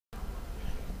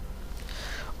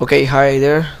Okay, hi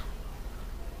there.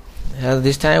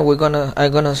 This time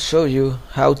I'm gonna show you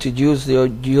how to use the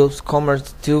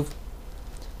youoscommercetube.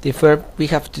 The first we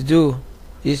have to do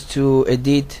is to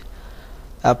edit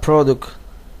a product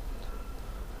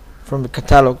from the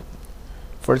catalog.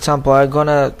 For example, I'm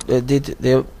gonna edit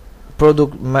the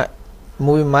product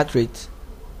movie matrix.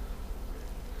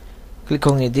 Click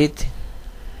on edit,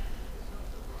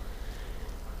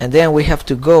 and then we have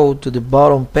to go to the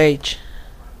bottom page,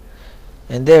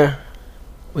 and there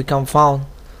we can find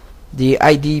the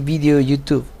ID video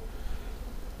YouTube.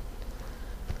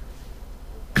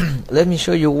 Let me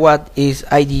show you what is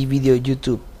ID video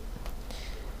YouTube.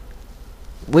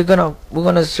 We're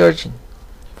gonna search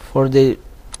for the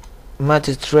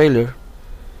matrix trailer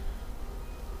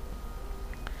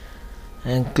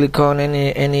and click on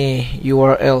any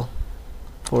URL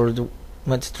for the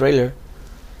matrix trailer.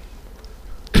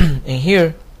 And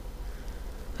here,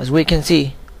 as we can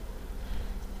see,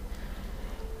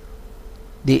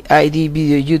 the ID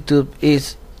video YouTube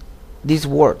is these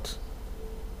words,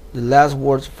 the last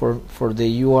words for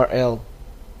the URL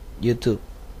YouTube.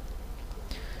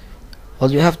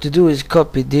 All you have to do is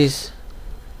copy this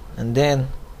and then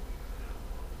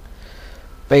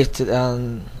paste it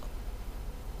on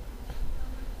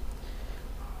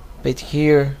paste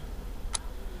here,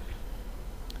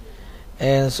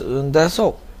 and that's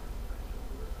all.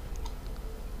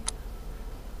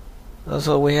 That's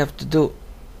all we have to do.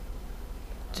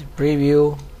 To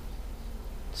preview,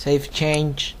 save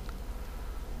change,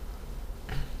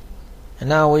 and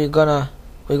now we're gonna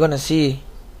see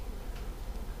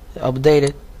the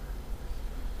updated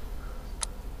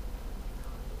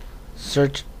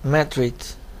search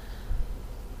matrix,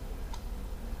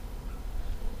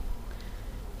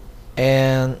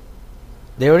 and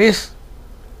there it is.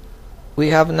 We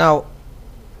have now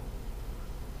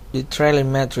the trailer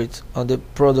matrix on the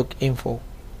product info.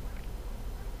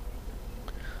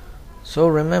 So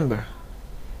remember,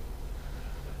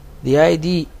 the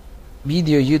ID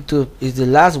video YouTube is the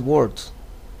last words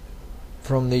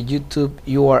from the YouTube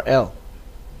URL.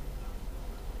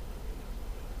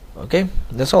 Okay,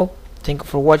 that's all. Thank you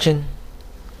for watching,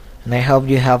 and I hope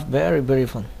you have very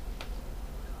fun.